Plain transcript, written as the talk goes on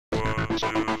Hey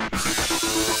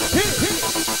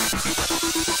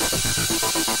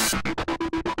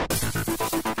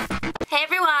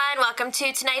everyone, welcome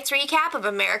to tonight's recap of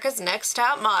America's Next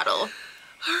Top Model.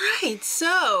 Alright,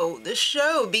 so the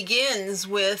show begins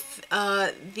with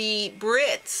the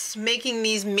Brits making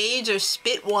these major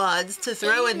spitwads to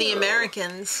throw at the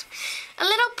Americans. A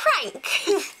little prank.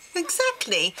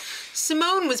 Exactly.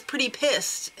 Simone was pretty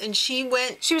pissed, and she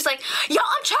was like, y'all,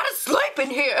 I'm trying to sleep in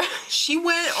here. She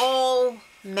went all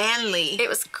manly. It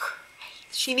was crazy.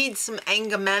 She needs some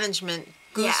anger management.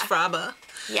 Goosefraba.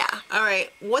 Yeah.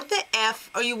 Alright, what the F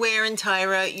are you wearing,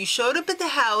 Tyra? You showed up at the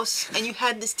house and you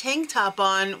had this tank top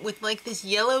on with like this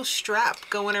yellow strap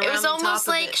going around the top of it. It was almost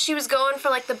like she was going for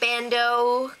like the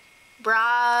bandeau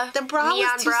bra. The bra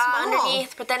neon was too bra small.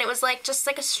 underneath, but then it was like just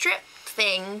like a strip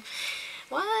thing.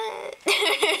 What?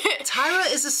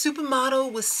 Tyra is a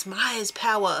supermodel with smize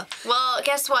power. Well,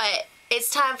 guess what? It's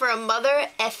time for a mother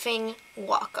effing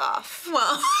walk-off.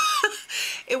 Well,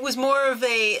 it was more of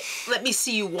a, let me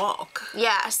see you walk.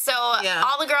 Yeah, so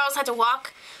all the girls had to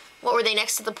walk, what were they,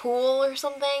 next to the pool or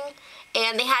something?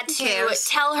 And they had to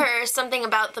tell her something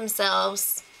about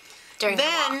themselves during the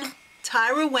walk. Then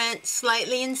Tyra went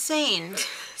slightly insane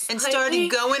and started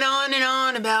going on and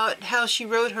on about how she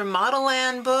wrote her model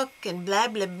handbook and blah,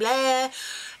 blah, blah.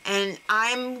 And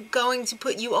I'm going to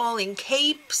put you all in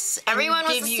capes. Everyone and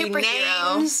was give a you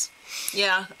superhero. Names.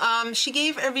 Yeah. She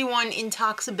gave everyone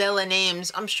Intoxibella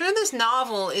names. I'm sure this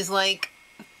novel is like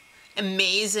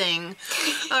amazing.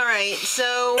 All right,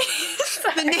 so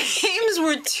the names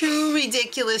were too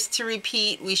ridiculous to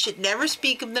repeat. We should never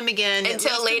speak of them again.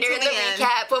 Until later in the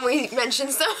recap when we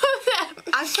mention some of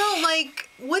them. I felt like,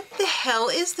 what the hell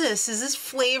is this? Is this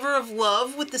Flavor of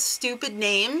Love with the stupid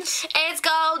names? It's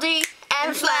Goldie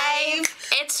and Flav.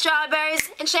 It's strawberries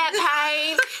and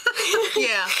champagne.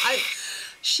 Yeah.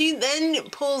 She then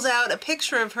pulls out a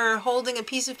picture of her holding a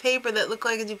piece of paper that looked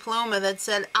like a diploma that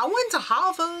said, I went to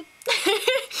Harvard.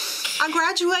 I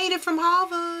graduated from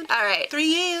Harvard. All right. 3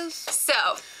 years. So,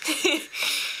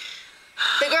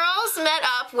 the girls met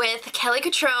up with Kelly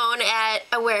Catrone at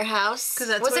a warehouse.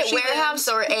 That's was where it she warehouse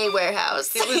lives. or a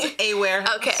warehouse? It was a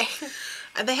warehouse. Okay.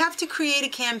 They have to create a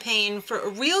campaign for a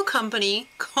real company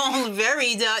called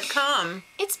Very.com.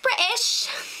 It's British.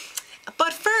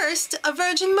 But first, a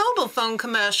Virgin mobile phone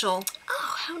commercial.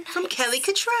 Oh, how nice. From Kelly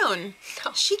Catrone.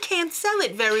 Oh. She can't sell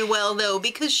it very well, though,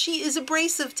 because she is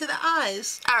abrasive to the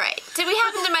eyes. All right. Did we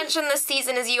happen to mention this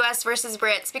season is U.S. versus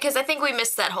Brits? Because I think we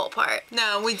missed that whole part.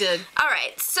 No, we did. All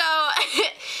right. So,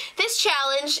 this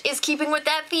challenge is keeping with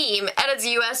that theme, and it's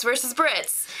U.S. versus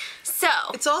Brits. So.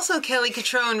 It's also Kelly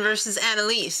Catrone versus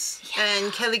Annalise. Yeah.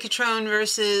 And Kelly Catrone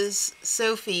versus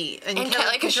Sophie. And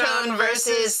Kelly Catrone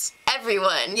versus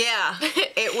everyone. Yeah.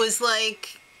 It was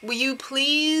like, will you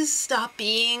please stop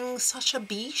being such a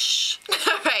biche?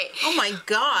 All right. Oh my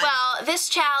God. Well, this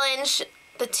challenge,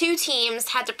 the two teams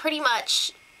had to pretty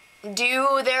much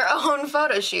do their own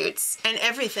photo shoots. And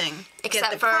everything. Except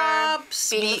Get the for props,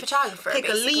 being the photographer, pick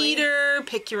basically. a leader,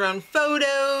 pick your own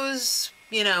photos,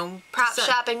 you know. Prop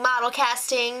shopping, model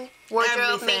casting,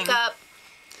 wardrobe, everything. Makeup,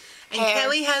 And hair.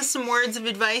 Kelly has some words of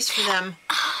advice for them.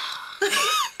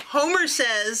 Homer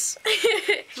says,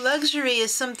 luxury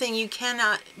is something you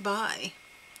cannot buy.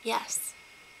 Yes.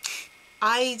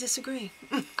 I disagree.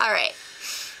 All right.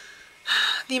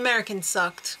 The Americans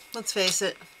sucked. Let's face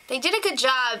it. They did a good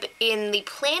job in the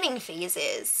planning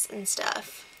phases and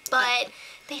stuff, but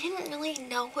they didn't really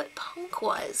know what punk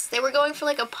was. They were going for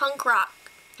like a punk rock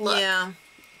look. Yeah.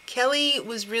 Kelly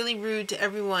was really rude to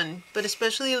everyone, but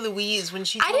especially Louise when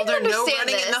she told her didn't no understand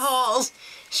running in this. the halls.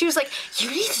 She was like, you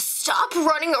need to stop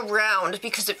running around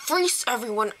because it freaks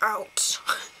everyone out.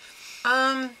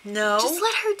 No. Just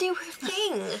let her do her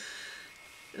thing.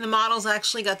 The models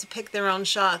actually got to pick their own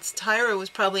shots. Tyra was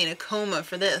probably in a coma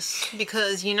for this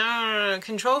because, you know,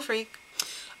 control freak.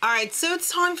 Alright, so it's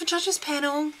time for judges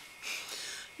panel.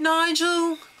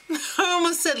 Nigel, I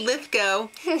almost said Lithgow.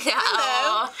 No.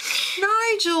 Hello.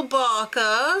 Nigel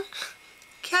Barker,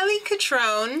 Kelly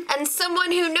Catrone. And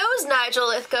someone who knows Nigel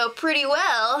Lithgow pretty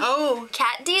well. Oh.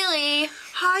 Kat Deely.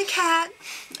 Hi, Kat.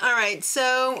 Alright,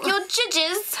 so... Your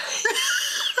judges.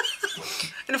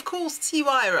 And of course,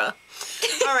 Tiwira.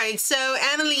 Alright, so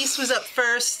Annalise was up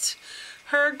first.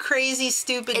 Her crazy,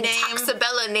 stupid name.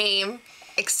 Intoxibella name.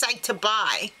 Excite to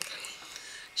buy.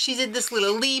 She did this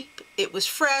little leap. It was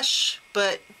fresh,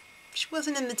 but she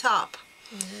wasn't in the top.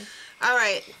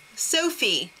 Alright,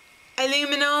 Sophie.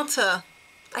 Illuminata.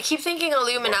 I keep thinking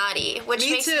Illuminati, which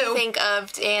makes me think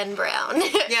of Dan Brown.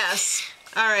 Yes.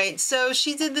 All right, so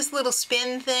she did this little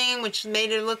spin thing, which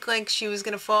made her look like she was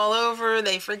gonna fall over.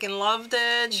 They freaking loved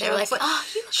it. They were like, oh,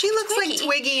 she looks Twiggy. like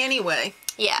Twiggy anyway.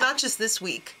 Yeah. Not just this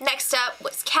week. Next up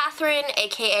was Catherine,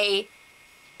 aka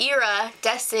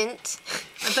Iridescent.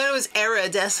 I thought it was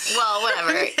Iridescent. Well,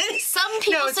 whatever. Some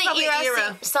people say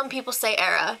Era. Some people say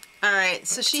Era. All right,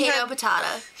 so she had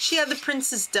Patata. She had the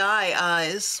Princess Di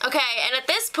eyes. Okay, and at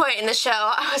this point in the show,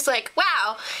 I was like,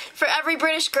 wow, for every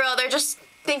British girl, they're just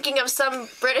thinking of some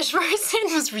British person.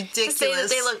 It was ridiculous. To say that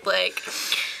they look like.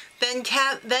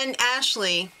 Then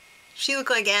Ashley. She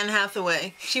looked like Anne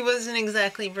Hathaway. She wasn't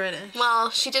exactly British. Well,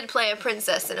 she did play a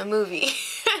princess in a movie.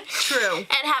 True. And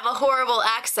have a horrible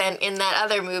accent in that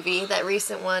other movie, that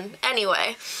recent one.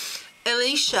 Anyway.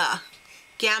 Alicia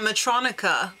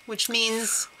Gamatronica, which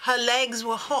means her legs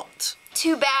were hot.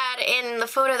 Too bad in the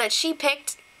photo that she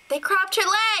picked, they cropped her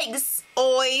legs.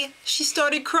 Oi, she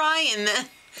started crying then.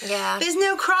 Yeah. There's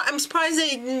no cry. I'm surprised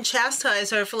they didn't chastise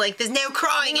her for like, there's no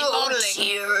crying in modeling.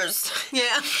 Tears.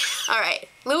 Yeah. All right.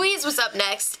 Louise was up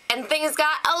next, and things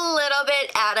got a little bit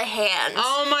out of hand.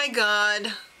 Oh my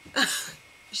God.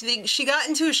 She got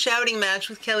into a shouting match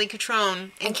with Kelly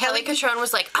Catrone. And Kelly Catrone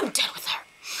was like, I'm done with her.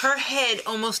 Her head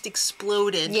almost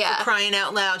exploded for crying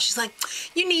out loud. She's like,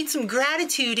 you need some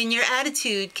gratitude in your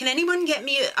attitude. Can anyone get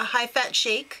me a high-fat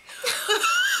shake?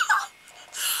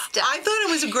 I thought it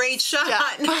was a great shot.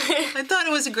 I thought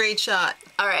it was a great shot.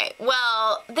 All right.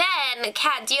 Well, then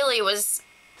Kat Deely was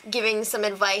giving some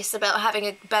advice about having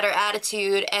a better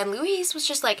attitude, and Louise was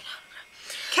just like,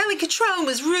 Kelly Catrone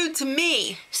was rude to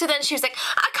me. So then she was like,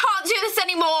 I can't do this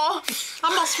anymore.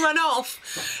 I must run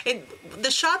off.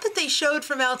 The shot that they showed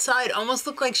from outside almost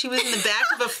looked like she was in the back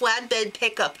of a flatbed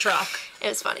pickup truck. It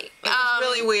was funny. It was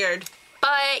really weird.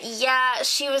 But yeah,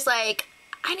 she was like,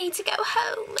 I need to go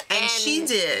home. And she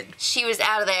did. She was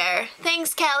out of there.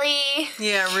 Thanks, Kelly.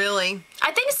 Yeah, really.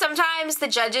 I think sometimes the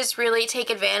judges really take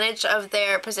advantage of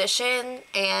their position,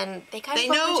 and they kind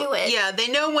of overdo it. Yeah, they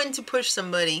know when to push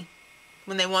somebody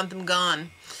when they want them gone.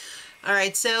 All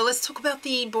right, so let's talk about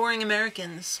the boring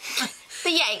Americans.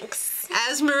 The Yanks.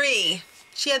 As Marie,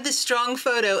 she had this strong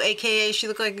photo, a.k.a. she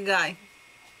looked like a guy.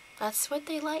 That's what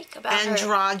they like about her.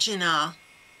 Androgyna.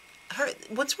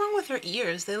 What's wrong with her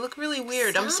ears? They look really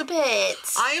weird. Stop it.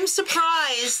 I am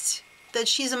surprised that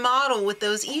she's a model with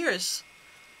those ears.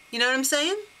 You know what I'm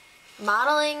saying?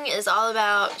 Modeling is all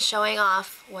about showing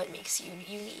off what makes you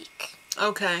unique.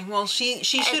 Okay, well, she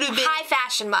should have been high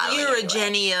fashion modeling.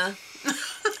 Eurogenia. Anyway.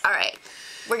 All right,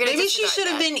 we're gonna. Maybe she should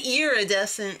have been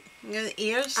iridescent.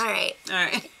 Ears. All right. All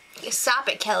right. Stop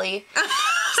it, Kelly.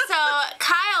 So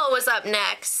Kyle was up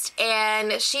next,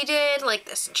 and she did like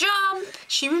this jump.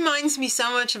 She reminds me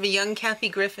so much of a young Kathy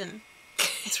Griffin.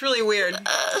 It's really weird.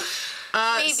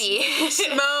 Maybe.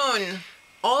 Simone.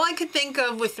 All I could think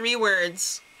of were 3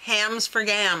 words: hams for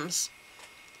gams.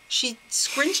 She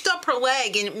scrunched up her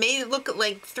leg and it made it look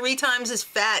like 3 times as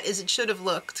fat as it should have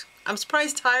looked. I'm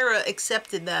surprised Tyra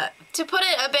accepted that. To put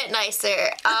it a bit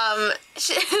nicer,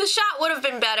 the shot would have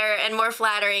been better and more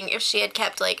flattering if she had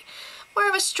kept like more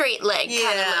of a straight leg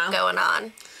kind of look going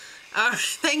on.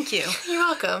 Thank you. You're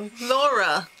welcome.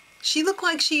 Laura. She looked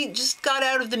like she just got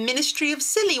out of the Ministry of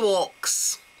Silly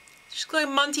Walks. She's like a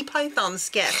Monty Python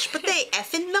sketch, but they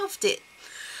effing loved it.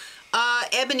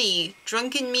 Ebony,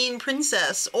 drunken mean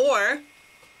princess, or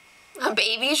a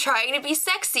baby trying to be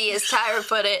sexy, as Tyra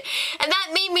put it. And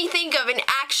that made me think of an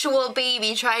actual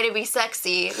baby trying to be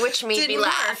sexy, which made me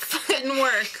laugh. Didn't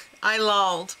work. I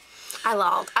lolled. I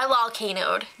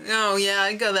lol-canoed. Oh, yeah,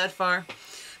 I'd go that far.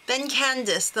 Then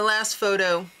Candace, the last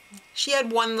photo. She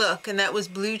had one look, and that was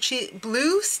blue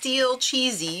steel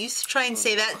cheesy. You used to try and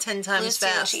say that 10 times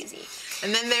fast. Blue steel cheesy.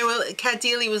 And then Kat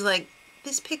Deely was like,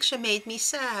 this picture made me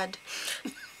sad.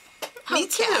 Me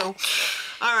too. Okay.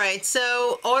 All right,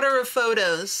 so order of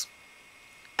photos.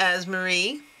 As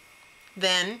Marie,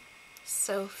 then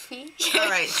Sophie. All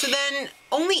right, so then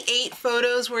only 8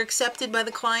 photos were accepted by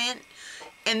the client,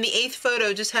 and the 8th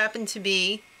photo just happened to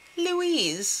be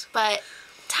Louise. But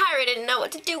Tyra didn't know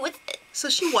what to do with it. So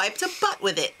she wiped her butt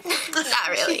with it. Not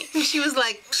really. She was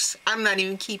like, I'm not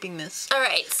even keeping this. All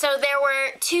right, so there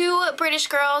were 2 British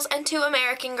girls and 2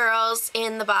 American girls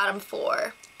in the bottom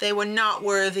 4. They were not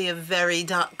worthy of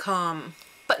very.com.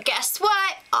 But guess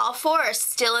what? All 4 are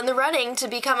still in the running to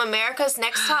become America's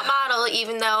Next Top Model,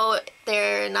 even though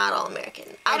they're not all American.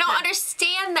 I don't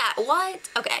understand that. What?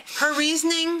 Okay. Her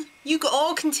reasoning, you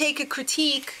all can take a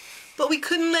critique, but we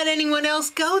couldn't let anyone else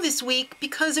go this week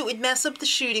because it would mess up the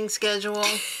shooting schedule.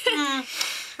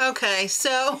 Okay,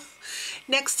 so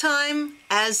next time,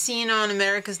 as seen on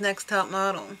America's Next Top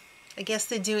Model, I guess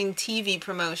they're doing TV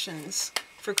promotions.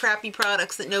 for crappy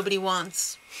products that nobody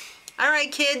wants. All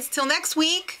right, kids, till next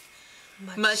week.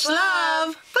 Much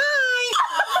love. Bye.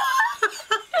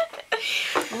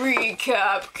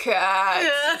 Recap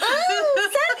cat. Oh,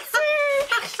 censored.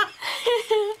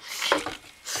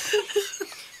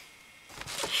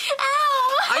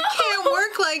 Ow. I can't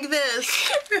work like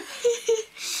this.